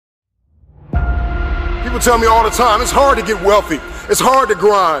People tell me all the time, it's hard to get wealthy. It's hard to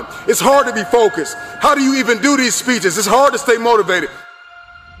grind. It's hard to be focused. How do you even do these speeches? It's hard to stay motivated.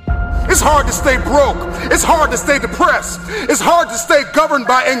 It's hard to stay broke. It's hard to stay depressed. It's hard to stay governed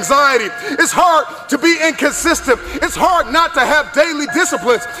by anxiety. It's hard to be inconsistent. It's hard not to have daily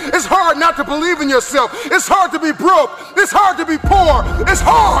disciplines. It's hard not to believe in yourself. It's hard to be broke. It's hard to be poor. It's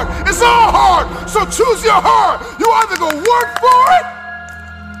hard. It's all hard. So choose your heart. You either gonna work for it,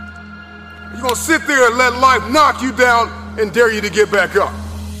 or you're gonna sit there and let life knock you down and dare you to get back up.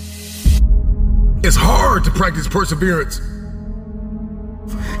 It's hard to practice perseverance.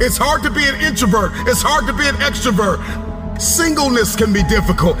 It's hard to be an introvert. It's hard to be an extrovert. Singleness can be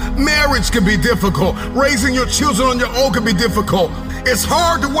difficult. Marriage can be difficult. Raising your children on your own can be difficult. It's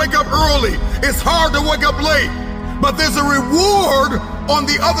hard to wake up early. It's hard to wake up late. But there's a reward on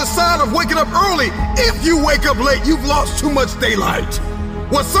the other side of waking up early. If you wake up late, you've lost too much daylight.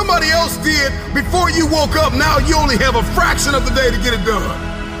 What somebody else did before you woke up, now you only have a fraction of the day to get it done.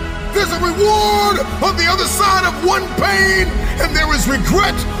 There's a reward on the other side of one pain, and there is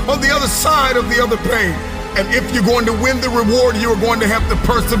regret on the other side of the other pain. And if you're going to win the reward, you're going to have to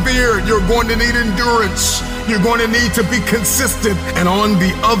persevere. You're going to need endurance. You're going to need to be consistent. And on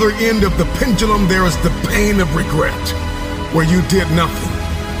the other end of the pendulum, there is the pain of regret, where you did nothing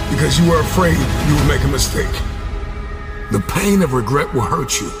because you were afraid you would make a mistake. The pain of regret will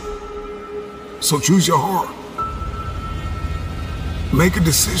hurt you. So choose your heart. Make a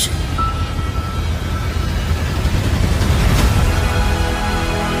decision.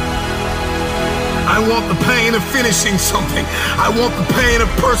 I want the pain of finishing something. I want the pain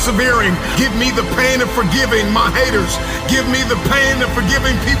of persevering. Give me the pain of forgiving my haters. Give me the pain of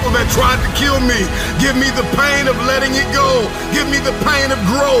forgiving people that tried to kill me. Give me the pain of letting it go. Give me the pain of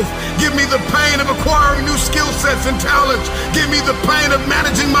growth. Give me the pain of acquiring new skill sets and talents. Give me the pain of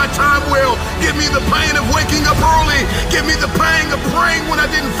managing my time well. Give me the pain of waking up early. Give me the pain of praying when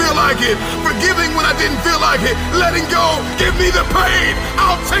I didn't feel like it. Forgiving when I didn't feel like it. Letting go. Give me the pain.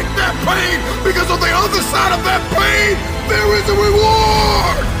 I'll take that pain, because on the other side of that pain, there is a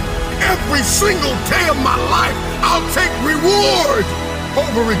reward. Every single day of my life, I'll take reward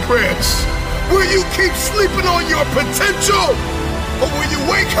over regrets. Will you keep sleeping on your potential, or will you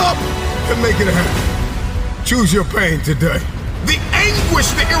wake up and make it happen? Choose your pain today. The anguish,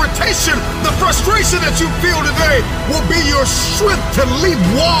 the irritation, the frustration that you feel today will be your strength to leap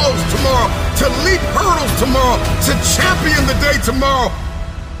walls tomorrow, to leap hurdles tomorrow, to champion the day tomorrow.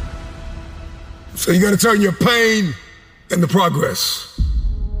 So you gotta turn your pain into progress.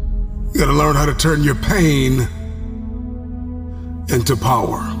 You gotta learn how to turn your pain into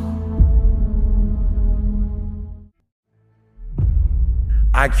power.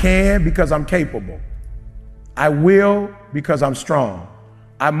 I can because I'm capable. I will because I'm strong.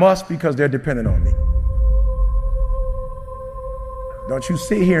 I must because they're dependent on me. Don't you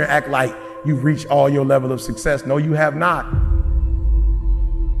sit here and act like you've reached all your level of success. No, you have not.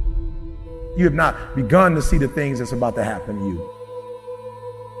 You have not begun to see the things that's about to happen to you.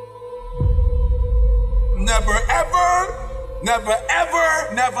 Never ever, never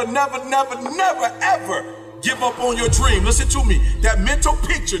ever, never ever give up on your dream. Listen to me. That mental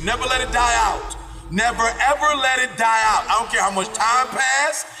picture, never let it die out. Never ever let it die out. I don't care how much time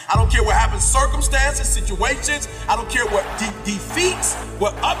passed. I don't care what happens, circumstances, situations. I don't care what defeats,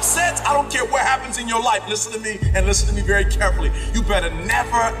 what upsets. I don't care what happens in your life. Listen to me, and listen to me very carefully. You better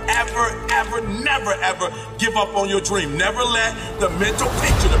never, ever, never, ever give up on your dream. Never let the mental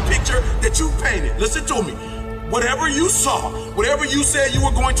picture, the picture that you painted, listen to me. Whatever you saw, whatever you said you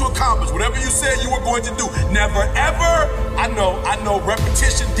were going to accomplish, whatever you said you were going to do, never ever, I know,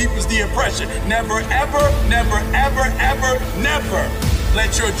 repetition deepens the impression. Never ever, ever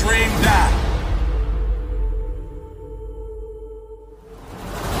let your dream die.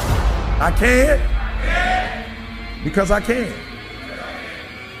 I can because I can.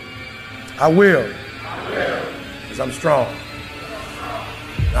 I will because I'm strong.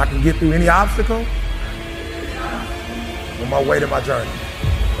 I can get through any obstacle on my way to my journey.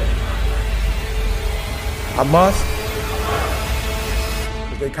 I must,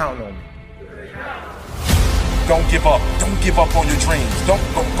 because they counting on me. Don't give up. Don't give up on your dreams. Don't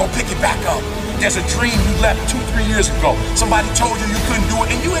go pick it back up. There's a dream you left 2-3 years ago. Somebody told you you couldn't do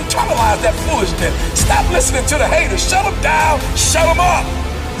it, and you internalized that foolishness. Stop listening to the haters. Shut them down. Shut them up.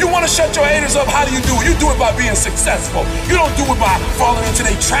 You want to shut your haters up? How do you do it? You do it by being successful. You don't do it by falling into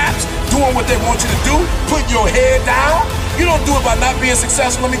their traps, doing what they want you to do, putting your head down. You don't do it by not being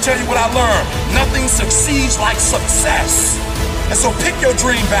successful. Let me tell you what I learned. Nothing succeeds like success. And so pick your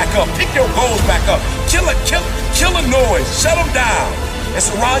dream back up. Pick your goals back up. Kill a noise. Shut them down. And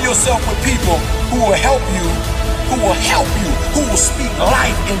surround yourself with people who will help you, who will speak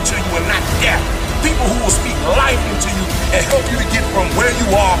life into you and not death. People who will speak life into you and help you to get from where you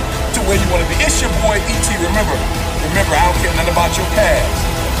are to where you want to be. It's your boy E.T. Remember, I don't care nothing about your past,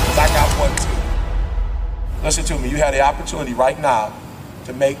 because I got one too. Listen to me, you have the opportunity right now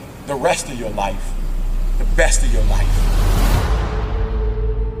to make the rest of your life the best of your life.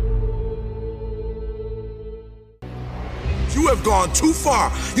 You have gone too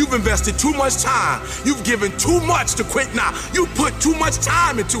far. You've invested too much time. You've given too much to quit now. You put too much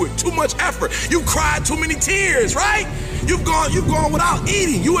time into it, too much effort. You've cried too many tears, right? You've gone without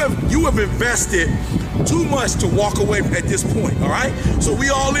eating. You have invested too much to walk away at this point, all right? So we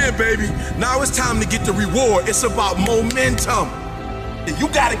all in, baby. Now it's time to get the reward. It's about momentum. You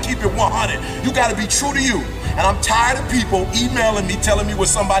gotta keep it 100. You gotta be true to you. And I'm tired of people emailing me, telling me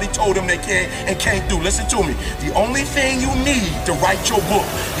what somebody told them they can and can't do. Listen to me. The only thing you need to write your book,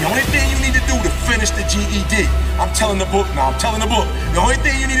 the only thing you need to do to finish the GED, I'm telling the book now, I'm telling the book. The only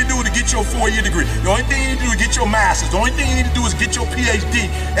thing you need to do to get your 4-year degree, the only thing you need to do to get your master's, the only thing you need to do is get your PhD,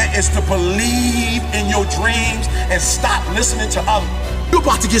 and it's to believe in your dreams and stop listening to others. You're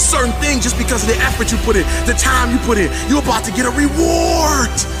about to get certain things just because of the effort you put in, the time you put in. You're about to get a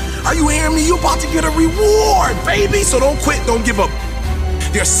reward. Are you hearing me? You're about to get a reward, baby. So don't quit, don't give up.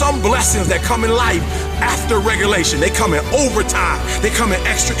 There's some blessings that come in life after regulation. They come in overtime. They come in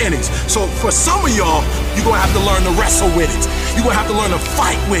extra innings. So for some of y'all, you're gonna have to learn to wrestle with it. You're gonna have to learn to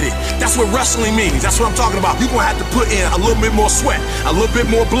fight with it. That's what wrestling means. That's what I'm talking about. You're gonna have to put in a little bit more sweat, a little bit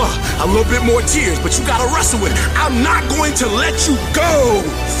more blood, a little bit more tears, but you gotta wrestle with it. I'm not going to let you go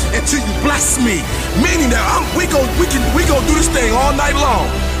until you bless me. Meaning that we gonna do this thing all night long.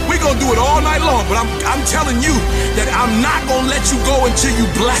 We're gonna do it all night long, but I'm telling you that I'm not gonna let you go until you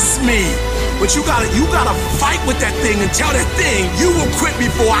bless me. But you gotta fight with that thing and tell that thing, you will quit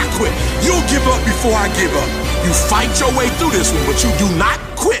before I quit. You'll give up before I give up. You fight your way through this one, but you do not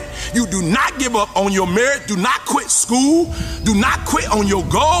quit. You do not give up on your merit. Do not quit school. Do not quit on your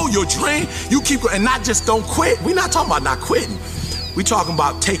goal, your dream. You keep, and not just don't quit. We're not talking about not quitting. We're talking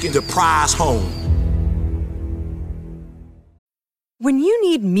about taking the prize home. When you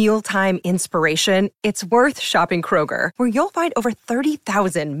need mealtime inspiration, it's worth shopping Kroger, where you'll find over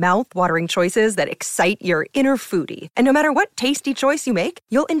 30,000 mouth-watering choices that excite your inner foodie. And no matter what tasty choice you make,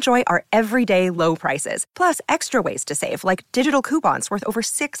 you'll enjoy our everyday low prices, plus extra ways to save, like digital coupons worth over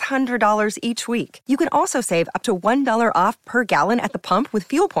 $600 each week. You can also save up to $1 off per gallon at the pump with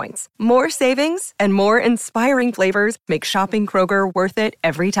fuel points. More savings and more inspiring flavors make shopping Kroger worth it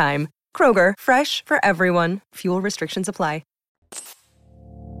every time. Kroger, fresh for everyone. Fuel restrictions apply.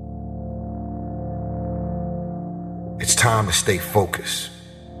 It's time to stay focused.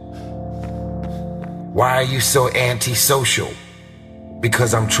 Why are you so antisocial?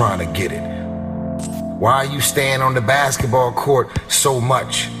 Because I'm trying to get it. Why are you staying on the basketball court so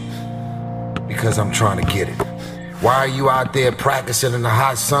much? Because I'm trying to get it. Why are you out there practicing in the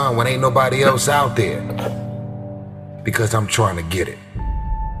hot sun when ain't nobody else out there? Because I'm trying to get it.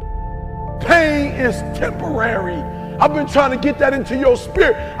 Pain is temporary. I've been trying to get that into your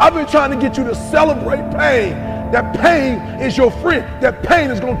spirit. I've been trying to get you to celebrate pain. That pain is your friend. That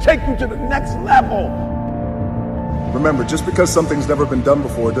pain is going to take you to the next level. Remember, just because something's never been done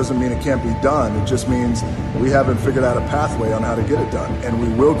before doesn't mean it can't be done. It just means we haven't figured out a pathway on how to get it done, and we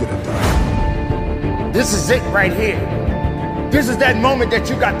will get it done. This is it right here. This is that moment that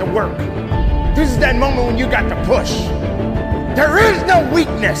you got to work. This is that moment when you got to push. There is no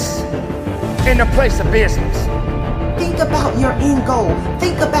weakness in the place of business. Think about your end goal.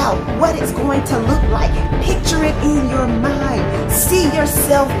 Think about what it's going to look like. Picture it in your mind. See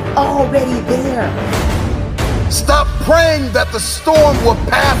yourself already there. Stop praying that the storm will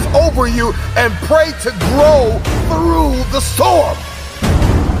pass over you and pray to grow through the storm.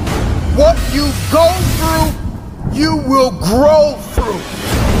 What you go through, you will grow through.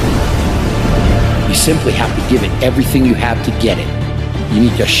 You simply have to give it everything you have to get it. You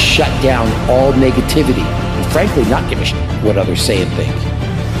need to shut down all negativity and frankly not give a shit what others say and think.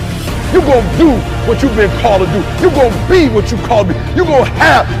 You're going to do what you've been called to do. You're going to be what you called to be. You're going to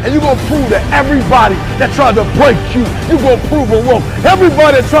have, and you're going to prove to everybody that tried to break you, you're going to prove them wrong.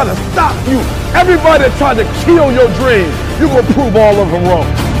 Everybody that tried to stop you, everybody that tried to kill your dreams, you're going to prove all of them wrong.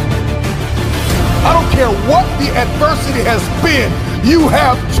 I don't care what the adversity has been. You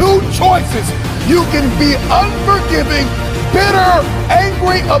have two choices. You can be unforgiving, bitter,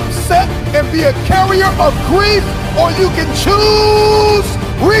 angry, upset, and be a carrier of grief, or you can choose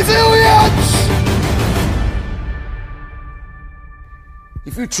resilience.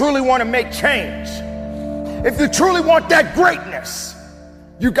 If you truly want to make change, if you truly want that greatness,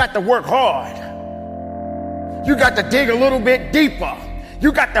 You got to work hard. You got to dig a little bit deeper.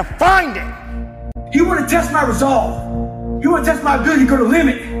 You got to find it. He want to test my resolve. He want to test my ability to go to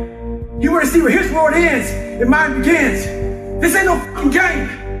limit. He want to see where his world ends and mine begins. This ain't no fucking game.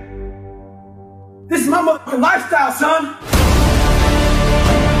 This is my motherfucking lifestyle, son.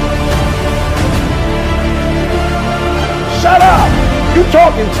 Shut up! You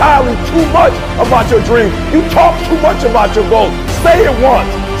talk entirely too much about your dream. You talk too much about your goals. Say it once.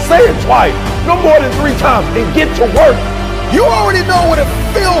 Say it twice. No more than 3 times and get to work. You already know what it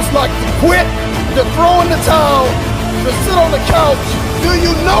feels like to quit, to throw in the towel, to sit on the couch. Do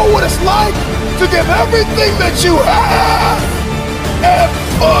you know what it's like to give everything that you have and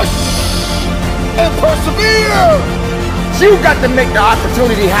push and persevere? You got to make the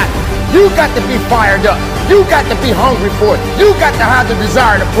opportunity happen. You got to be fired up. You got to be hungry for it. You got to have the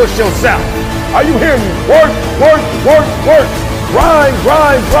desire to push yourself. Are you hearing me? Work, work, work, work. Grind,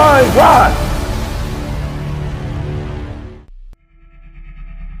 grind, grind, grind.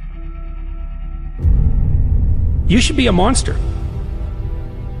 You should be a monster.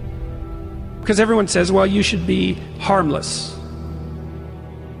 Because everyone says, well, you should be harmless.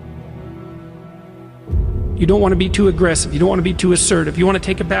 You don't want to be too aggressive. You don't want to be too assertive. You want to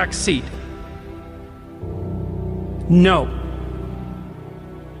take a back seat. No.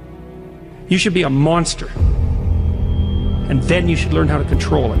 You should be a monster. And then you should learn how to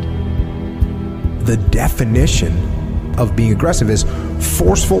control it. The definition of being aggressive is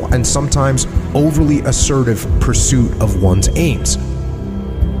forceful and sometimes overly assertive pursuit of one's aims.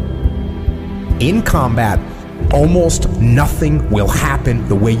 In combat, almost nothing will happen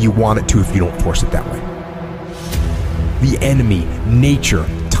the way you want it to if you don't force it that way. The enemy, nature,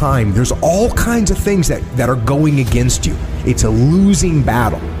 time, there's all kinds of things that are going against you. It's a losing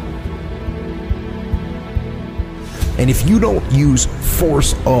battle. And if you don't use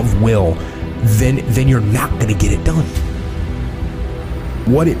force of will, then you're not going to get it done.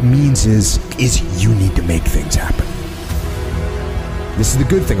 What it means is you need to make things happen. This is the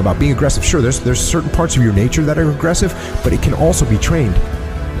good thing about being aggressive. Sure, there's certain parts of your nature that are aggressive, but it can also be trained.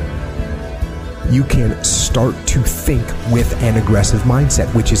 You can start to think with an aggressive mindset,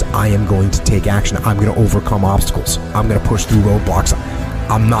 which is I am going to take action. I'm going to overcome obstacles. I'm going to push through roadblocks.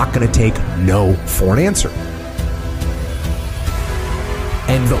 I'm not going to take no for an answer.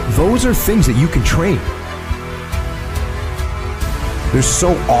 And those are things that you can train. There's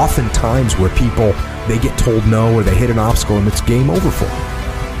so often times where people, they get told no or they hit an obstacle and it's game over for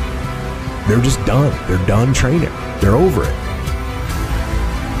them. They're just done. They're done training. They're over it.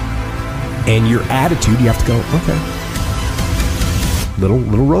 And your attitude, you have to go, okay. Little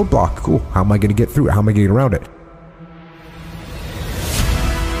roadblock, cool. How am I going to get through it? How am I going to get around it?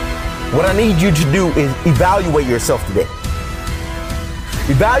 What I need you to do is evaluate yourself today.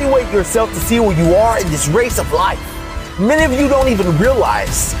 Evaluate yourself to see where you are in this race of life. Many of you don't even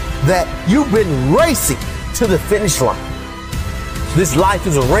realize that you've been racing to the finish line. This life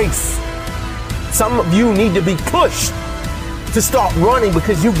is a race. Some of you need to be pushed to start running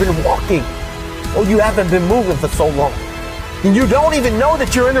because you've been walking or you haven't been moving for so long. And you don't even know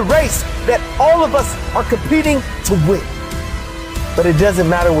that you're in a race that all of us are competing to win. But it doesn't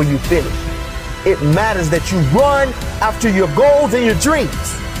matter where you finish. It matters that you run after your goals and your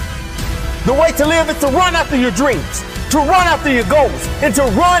dreams. The way to live is to run after your dreams, to run after your goals, and to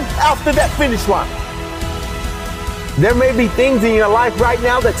run after that finish line. There may be things in your life right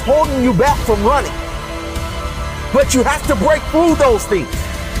now that's holding you back from running. But you have to break through those things.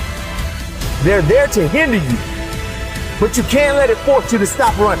 They're there to hinder you, but you can't let it force you to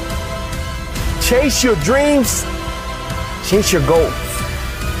stop running. Chase your dreams, chase your goals.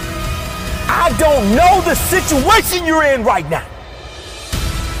 I don't know the situation you're in right now,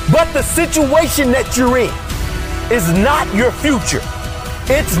 but the situation that you're in is not your future.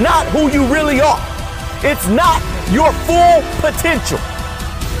 It's not who you really are. It's not your full potential.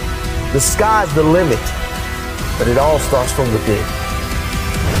 The sky's the limit, but it all starts from within.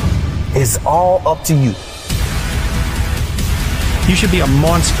 It's all up to you. You should be a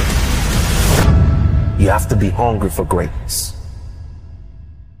monster. You have to be hungry for greatness.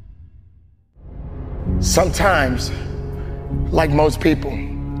 Sometimes, like most people,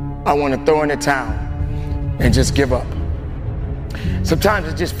 I want to throw in the towel and just give up. Sometimes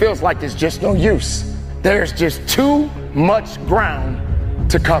it just feels like there's just no use. There's just too much ground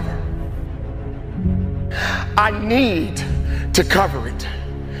to cover. I need to cover it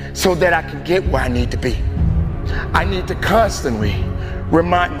so that I can get where I need to be. I need to constantly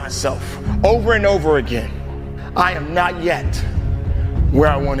remind myself over and over again, I am not yet where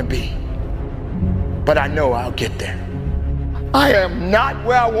I want to be, but I know I'll get there. I am not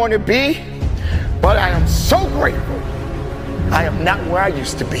where I want to be, but I am so grateful I am not where I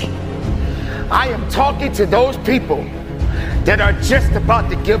used to be. I am talking to those people that are just about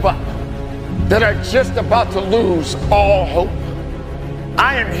to give up, that are just about to lose all hope.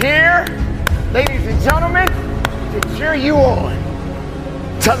 I am here, ladies and gentlemen, to cheer you on,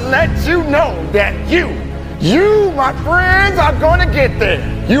 to let you know that you, my friends, are going to get there.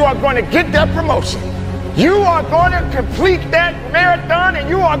 You are going to get that promotion. You are going to complete that marathon, and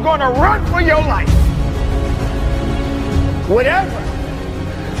you are going to run for your life. Whatever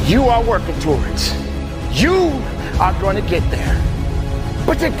you are working towards, you are going to get there.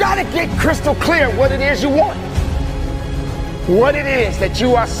 But you got to get crystal clear what it is you want. What it is that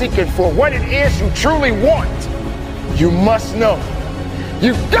you are seeking for, what it is you truly want. You must know.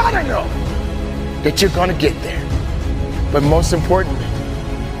 You got to know that you're going to get there. But most importantly,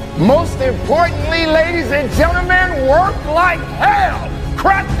 ladies and gentlemen, work like hell.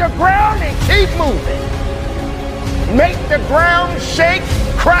 Crack the ground and keep moving. Make the ground shake,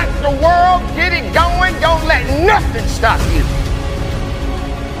 crack the world, get it going. Don't let nothing stop you.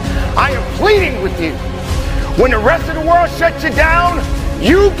 I am pleading with you. When the rest of the world shuts you down,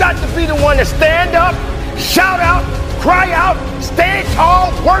 you got to be the one to stand up, shout out, cry out, stand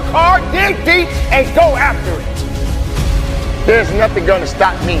tall, work hard, dig deep, and go after it. There's nothing gonna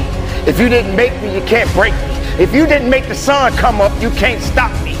stop me. If you didn't make me, you can't break me. If you didn't make the sun come up, you can't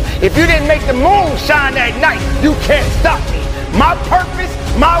stop me. If you didn't make the moon shine at night, you can't stop me. My purpose,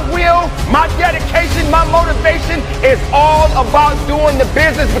 my will, my dedication, my motivation is all about doing the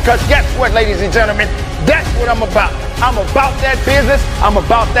business, because guess what, ladies and gentlemen? That's what I'm about. I'm about that business. I'm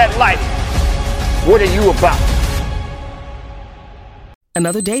about that life. What are you about?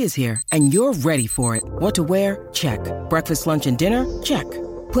 Another day is here, and you're ready for it. What to wear? Check. Breakfast, lunch, and dinner? Check.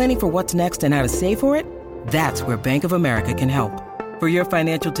 Planning for what's next and how to save for it? That's where Bank of America can help. For your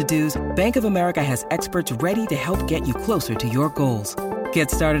financial to-dos, Bank of America has experts ready to help get you closer to your goals.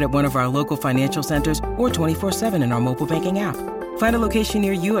 Get started at one of our local financial centers or 24/7 in our mobile banking app. Find a location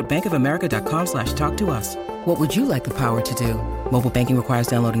near you at bankofamerica.com/talktous. What would you like the power to do? Mobile banking requires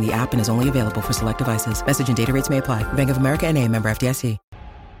downloading the app and is only available for select devices. Message and data rates may apply. Bank of America NA, member FDIC.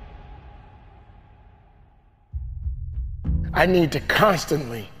 I need to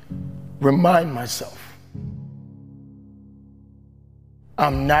constantly remind myself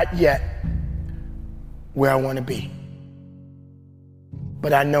I'm not yet where I want to be,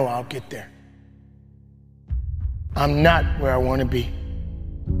 but I know I'll get there. I'm not where I want to be,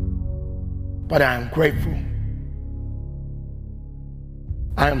 but I am grateful.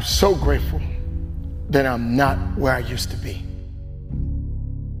 I am so grateful that I'm not where I used to be.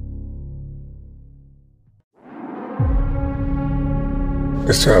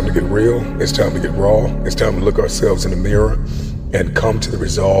 It's time to get real. It's time to get raw. It's time to look ourselves in the mirror and come to the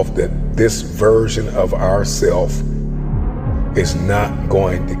resolve that this version of ourself is not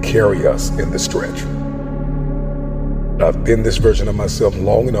going to carry us in the stretch. I've been this version of myself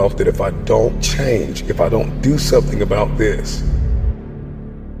long enough that if I don't change, if I don't do something about this,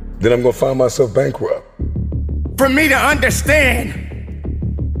 then I'm going to find myself bankrupt. For me to understand,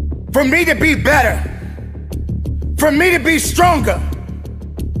 for me to be better, for me to be stronger,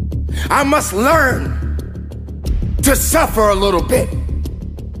 I must learn to suffer a little bit.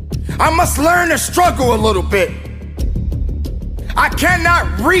 I must learn to struggle a little bit. I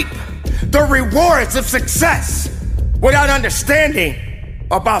cannot reap the rewards of success without understanding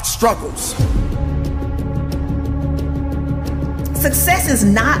about struggles. Success is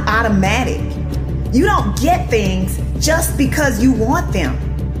not automatic. You don't get things just because you want them.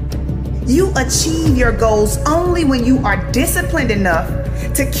 You achieve your goals only when you are disciplined enough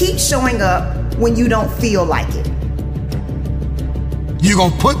to keep showing up when you don't feel like it. You're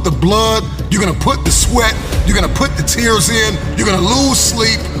going to put the blood, you're going to put the sweat, you're going to put the tears in, you're going to lose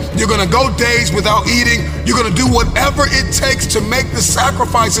sleep, you're going to go days without eating, you're going to do whatever it takes to make the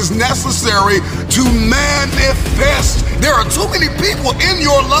sacrifices necessary to manifest. There are too many people in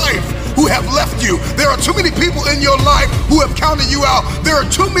your life who have left you. There are too many people in your life who have counted you out. There are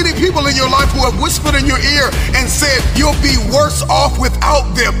too many people in your life who have whispered in your ear and said you'll be worse off without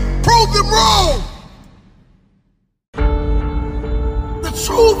them. Prove them wrong. The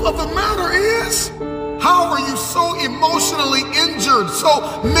truth of the matter is, how are you so emotionally injured,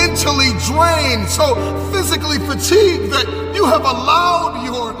 so mentally drained, so physically fatigued that you have allowed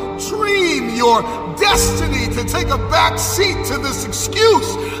your dream, your destiny to take a back seat to this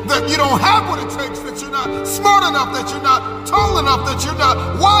excuse that you don't have what it takes, that you're not smart enough, that you're not tall enough, that you're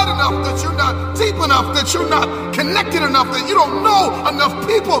not wide enough, that you're not deep enough, that you're not connected enough, that you don't know enough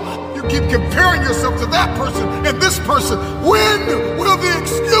people. You you keep comparing yourself to that person and this person. When will the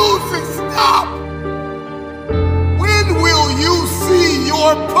excuses stop? When will you see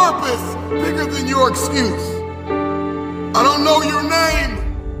your purpose bigger than your excuse? I don't know your name,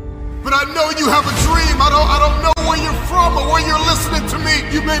 but I know you have a dream. I don't know where you're from or where you're listening to me.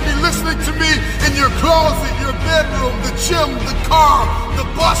 You may be listening to me in your closet, your bedroom, the gym, the car, the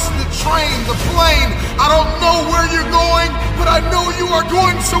bus, the train, the plane. I don't know where you're going, but I know you are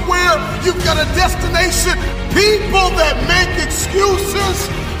going somewhere. You've got a destination. People that make excuses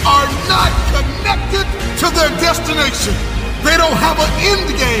are not connected to their destination. They don't have an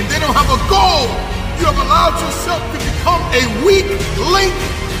end game. They don't have a goal. You have allowed yourself to become a weak link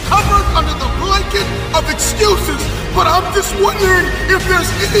covered under the blanket of excuses. But I'm just wondering if there's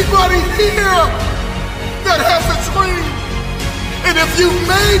anybody here that has a dream. And if you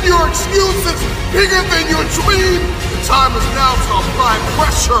made your excuses bigger than your dream, the time is now to apply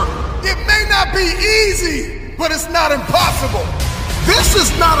pressure. It may not be easy, but it's not impossible. This is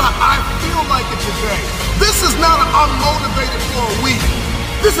not a I feel like it today. This is not a I'm motivated for a week.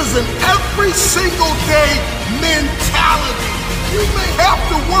 This is an every single day mentality. You may have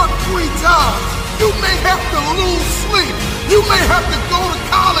to work 3 times. You may have to lose sleep. You may have to go to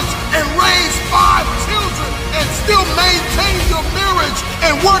college and raise 5 children and still maintain your marriage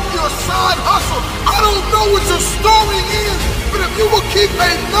and work your side hustle. I don't know what your story is, but if you will keep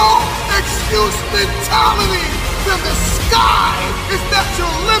a no excuse mentality, then the sky is not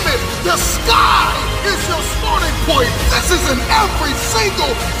your limit. The sky is your starting point. This is an every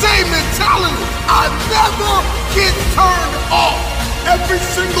single day mentality. I never get turned off. Every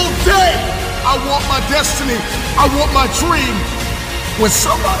single day, I want my destiny. I want my dream. When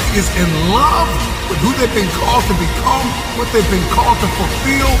somebody is in love with who they've been called to become, what they've been called to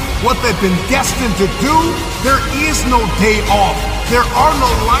fulfill, what they've been destined to do, there is no day off. There are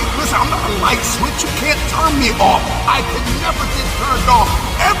no light. Listen, I'm not a light switch. You can't turn me off. I can never get turned off.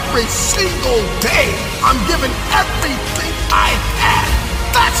 Every single day, I'm giving everything I have.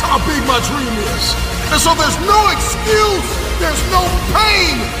 That's how big my dream is. And so there's no excuse. There's no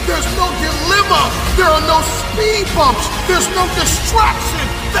pain. There's no dilemma. There are no speed bumps. There's no distraction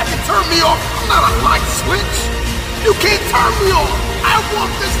that can turn me off. I'm not a light switch. You can't turn me off. I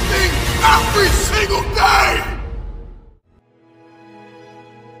want this thing every single day.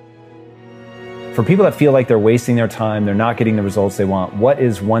 For people that feel like they're wasting their time, they're not getting the results they want, what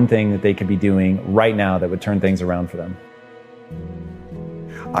is one thing that they could be doing right now that would turn things around for them?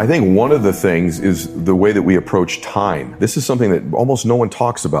 I think one of the things is the way that we approach time. This is something that almost no one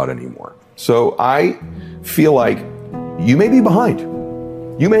talks about anymore. So I feel like you may be behind.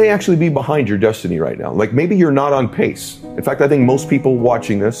 You may actually be behind your destiny right now. Like maybe you're not on pace. In fact, I think most people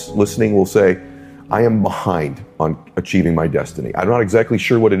watching this, listening, will say, I am behind on achieving my destiny. I'm not exactly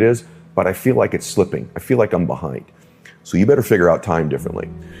sure what it is, but I feel like it's slipping. I feel like I'm behind. So you better figure out time differently.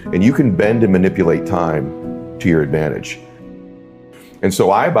 And you can bend and manipulate time to your advantage. And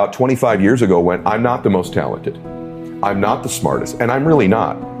so I, about 25 years ago, went, I'm not the most talented. I'm not the smartest. And I'm really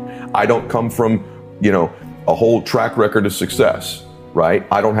not. I don't come from, a whole track record of success, right?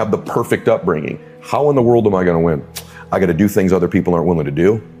 I don't have the perfect upbringing. How in the world am I going to win? I got to do things other people aren't willing to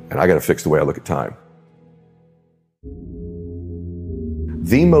do. And I got to fix the way I look at time.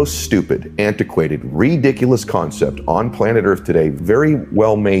 The most stupid, antiquated, ridiculous concept on planet Earth today very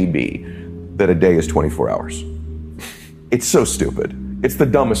well may be that a day is 24 hours. It's so stupid. It's the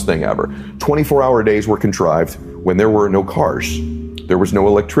dumbest thing ever. 24-hour days were contrived when there were no cars. There was no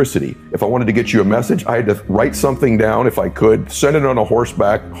electricity. If I wanted to get you a message, I had to write something down if I could, send it on a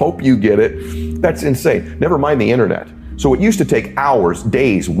horseback, hope you get it. That's insane. Never mind the internet. So what used to take hours,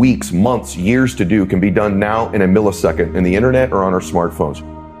 days, weeks, months, years to do can be done now in a millisecond in the internet or on our smartphones.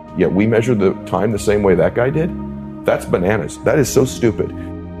 Yet we measure the time the same way that guy did? That's bananas. That is so stupid.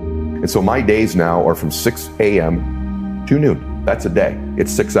 And so my days now are from 6 a.m. to noon. That's a day.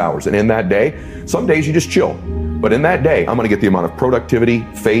 It's 6 hours. And in that day, some days you just chill. But in that day, I'm going to get the amount of productivity,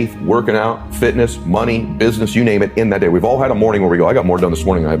 faith, working out, fitness, money, business, you name it, in that day. We've all had a morning where we go, I got more done this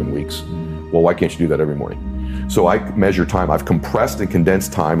morning than I have in weeks. Well, why can't you do that every morning? So I measure time. I've compressed and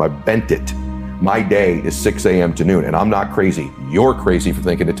condensed time. I've bent it. My day is 6 a.m. to noon, and I'm not crazy. You're crazy for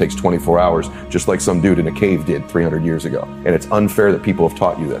thinking it takes 24 hours, just like some dude in a cave did 300 years ago. And it's unfair that people have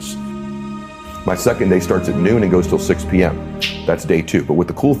taught you this. My second day starts at noon and goes till 6 p.m. That's day 2. But what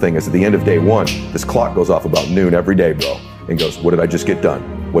the cool thing is, at the end of day 1, this clock goes off about noon every day, bro, and goes, what did I just get done?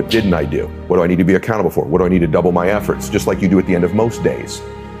 What didn't I do? What do I need to be accountable for? What do I need to double my efforts? Just like you do at the end of most days,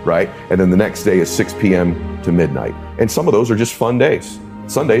 right? And then the next day is 6 p.m. to midnight. And some of those are just fun days.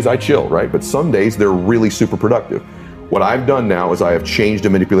 Some days I chill, right? But some days they're really super productive. What I've done now is I have changed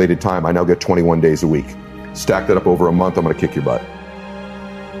and manipulated time. I now get 21 days a week. Stack that up over a month, I'm gonna kick your butt.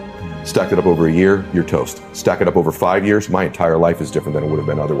 Stack it up over a year, you're toast. Stack it up over 5 years, my entire life is different than it would have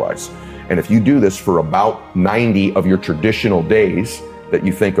been otherwise. And if you do this for about 90 of your traditional days that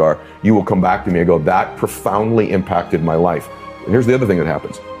you think are, you will come back to me and go, that profoundly impacted my life. And here's the other thing that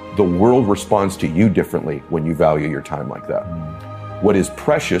happens. The world responds to you differently when you value your time like that. What is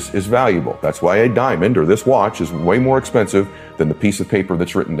precious is valuable. That's why a diamond or this watch is way more expensive than the piece of paper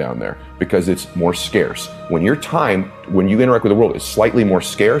that's written down there, because it's more scarce. When your time, when you interact with the world, is slightly more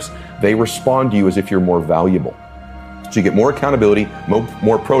scarce, they respond to you as if you're more valuable. So you get more accountability,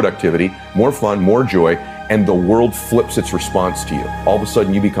 more productivity, more fun, more joy, and the world flips its response to you. All of a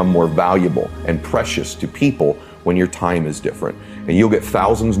sudden you become more valuable and precious to people when your time is different. And you'll get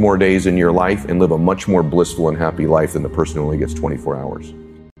thousands more days in your life and live a much more blissful and happy life than the person who only gets 24 hours.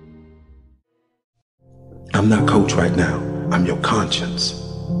 I'm not coach right now. I'm your conscience.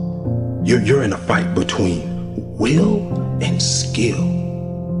 You're in a fight between will and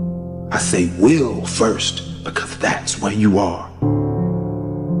skill. I say will first because that's where you are.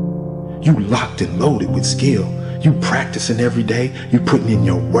 You locked and loaded with skill. You practicing every day, you putting in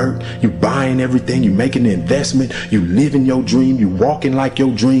your work, you buying everything, you making the investment, you living your dream, you walking like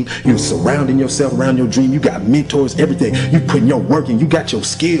your dream, you surrounding yourself around your dream, you got mentors, everything. You putting your work in, you got your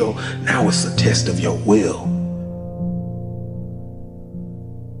skill. Now it's a test of your will.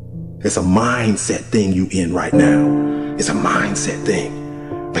 It's a mindset thing you in right now. It's a mindset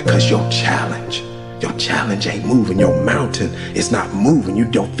thing because your challenge ain't moving. Your mountain is not moving. You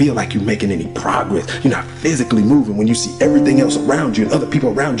don't feel like you're making any progress. You're not physically moving when you see everything else around you and other people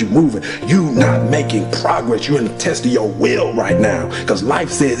around you moving. You're not making progress. You're in the test of your will right now because life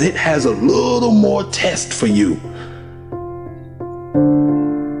says it has a little more test for you.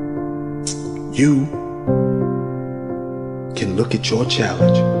 You can look at your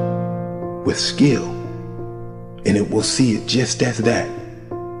challenge with skill and it will see it just as that.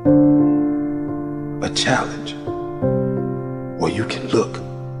 A challenge. Or you can look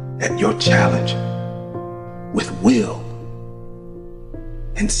at your challenge with will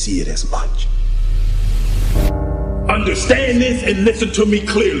and see it as much. Understand this and listen to me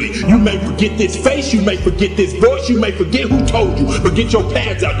clearly. You may forget this face, you may forget this voice, you may forget who told you, but get your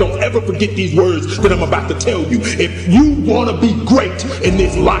pads out. Don't ever forget these words that I'm about to tell you. If you want to be great in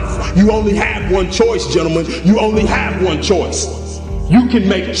this life, you only have one choice, gentlemen. You only have one choice. You can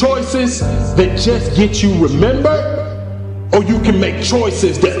make choices that just get you remembered, or you can make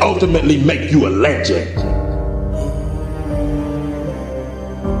choices that ultimately make you a legend.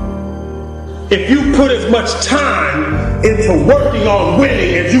 If you put as much time into working on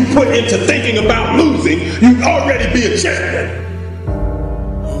winning as you put into thinking about losing, you'd already be a champion.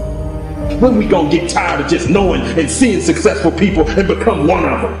 When we gonna get tired of just knowing and seeing successful people and become one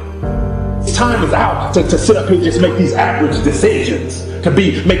of them? Time is out to sit up here and just make these average decisions,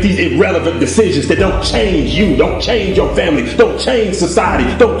 make these irrelevant decisions that don't change you, don't change your family, don't change society,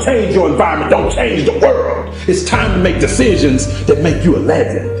 don't change your environment, don't change the world. It's time to make decisions that make you a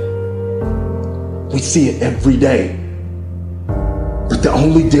legend. We see it every day. But the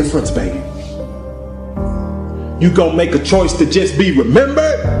only difference, baby, you gonna make a choice to just be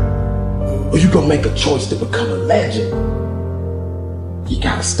remembered, or you gonna make a choice to become a legend. You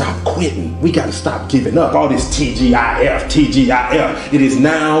gotta stop quitting. We gotta stop giving up. All this TGIF, TGIF. It is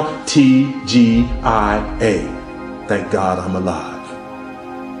now TGIA. Thank God I'm alive.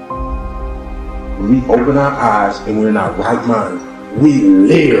 When we open our eyes and we're in our right mind, we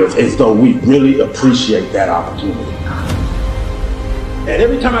live as though we really appreciate that opportunity. And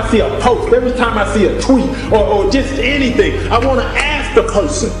every time I see a post, every time I see a tweet, or just anything, I wanna ask the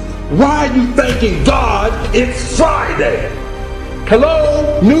person, why are you thanking God it's Friday?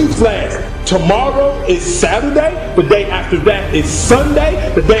 Hello, newsflash. Tomorrow is Saturday. The day after that is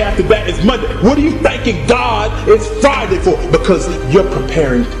Sunday. The day after that is Monday. What are you thanking God it's Friday for? Because you're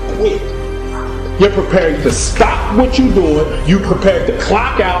preparing to quit. You're preparing to stop what you're doing. You're prepared to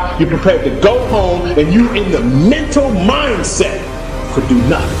clock out. You're prepared to go home. And you're in the mental mindset to do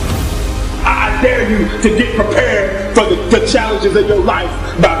nothing. I dare you to get prepared for the challenges of your life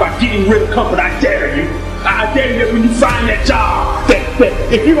by getting rid of comfort. I dare you. I dare you that when you find that job,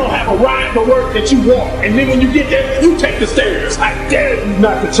 that if you don't have a ride to work, that you walk, and then when you get there, you take the stairs. I dare you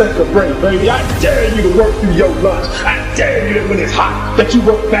not to check a break, baby. I dare you to work through your lunch. I dare you when it's hot, that you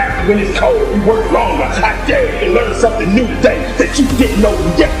work faster when it's cold, you work longer. I dare you to learn something new today that you didn't know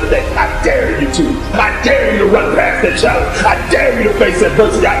yesterday. I dare you to. I dare you to run past that challenge. I dare you to face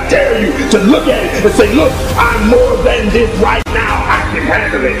adversity. I dare you to look at it and say, look, I'm more than this right now. I can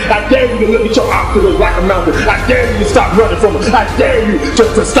handle it. I dare you to look at your obstacles like a mountain. I dare you to stop running from it. I dare you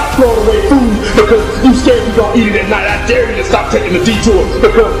to stop throwing away food because you scared you're going to eat it at night. I dare you to stop taking the detour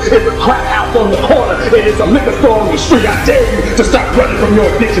because it's a crack house on the corner and it's a liquor store on the street. I dare you to stop running from your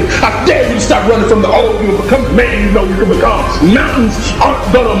addiction. I dare you to stop running from the old you and become the man you know you can become. Mountains aren't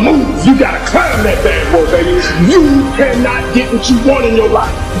gonna move. You gotta climb that bad boy, baby. You cannot get what you want in your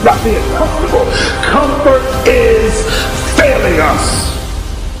life by being comfortable. Comfort is failing us.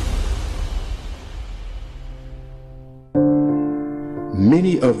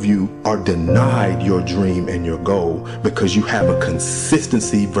 Many of you are denied your dream and your goal because you have a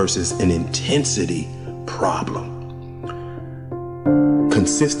consistency versus an intensity problem.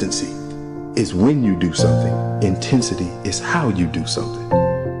 Consistency is when you do something. Intensity is how you do something.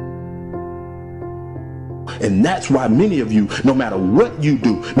 And that's why many of you, no matter what you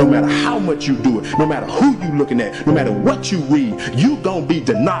do, no matter how much you do it, no matter who you looking at, no matter what you read, you gonna be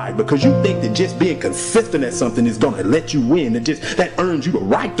denied because you think that just being consistent at something is gonna let you win. And just that earns you the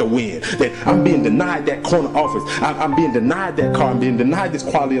right to win. That I'm being denied that corner office. I'm being denied that car. I'm being denied this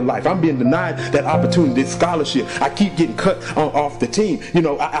quality of life. I'm being denied that opportunity, this scholarship. I keep getting cut off the team. You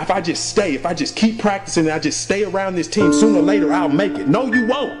know, if I just keep practicing and I just stay around this team, sooner or later I'll make it. No, you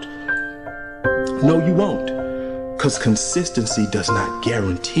won't. No, you won't. Because consistency does not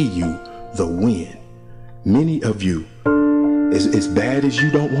guarantee you the win. Many of you, as bad as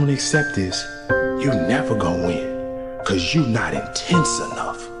you don't want to accept this, you're never going to win because you're not intense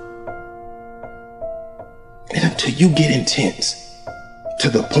enough. And until you get intense to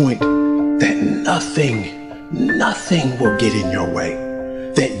the point that nothing will get in your way,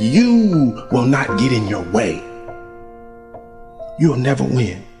 that you will not get in your way, you'll never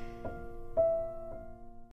win.